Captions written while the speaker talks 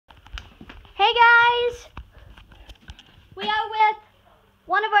Hey guys! We are with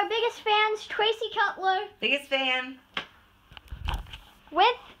one of our biggest fans, Traci Cutler. Biggest fan. With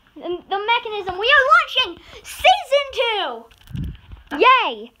the mechanism. We are launching Season 2!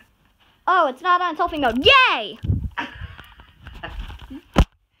 Yay! Oh, it's not on selfie mode. Yay!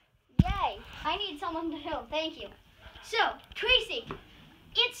 Yay! I need someone to help. Thank you. So, Traci,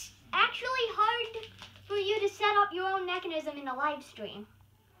 it's actually hard for you to set up your own mechanism in a live stream.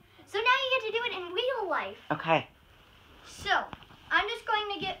 So now you get to do it in real life. Okay. So, I'm just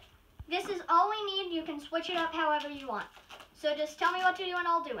going to get, this is all we need. You can switch it up however you want. So just tell me what to do and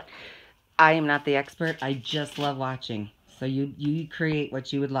I'll do it. I am not the expert. I just love watching. So you create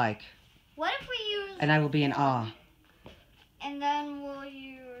what you would like. What if we use... And I will be in awe. And then we'll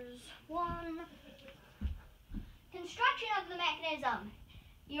use one. Construction of the mechanism.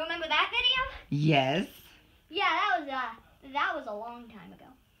 You remember that video? Yes. Yeah, that was a long time ago.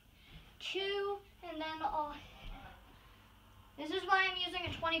 2, and then this is why I'm using a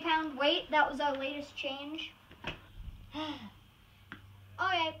 20-pound weight. That was our latest change.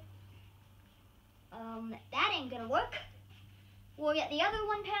 Alright. That ain't gonna work. We'll get the other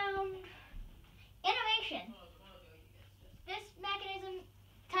 1 pound. Innovation. This mechanism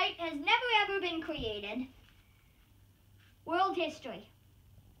type has never ever been created. World history.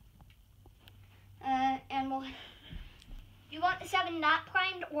 And we'll... You want the 7 not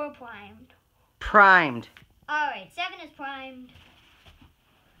primed or primed? Primed. Alright, 7 is primed.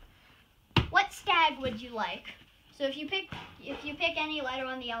 What stag would you like? So if you pick any letter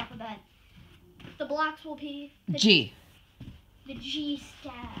on the alphabet, the blocks will be G. The G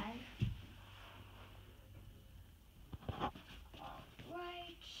stag. Alright.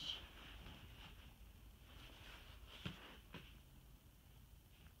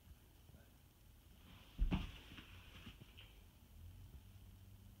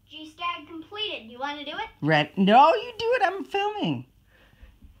 G stag completed. You want to do it? Red. No, you do it. I'm filming.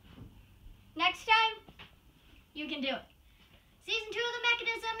 Next time, you can do it. Season 2 of the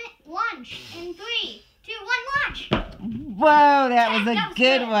mechanism, launch in 3, 2, 1, launch! Whoa, that was a That was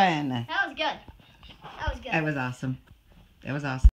good good. one. That was good. That was good. That was awesome. That was awesome.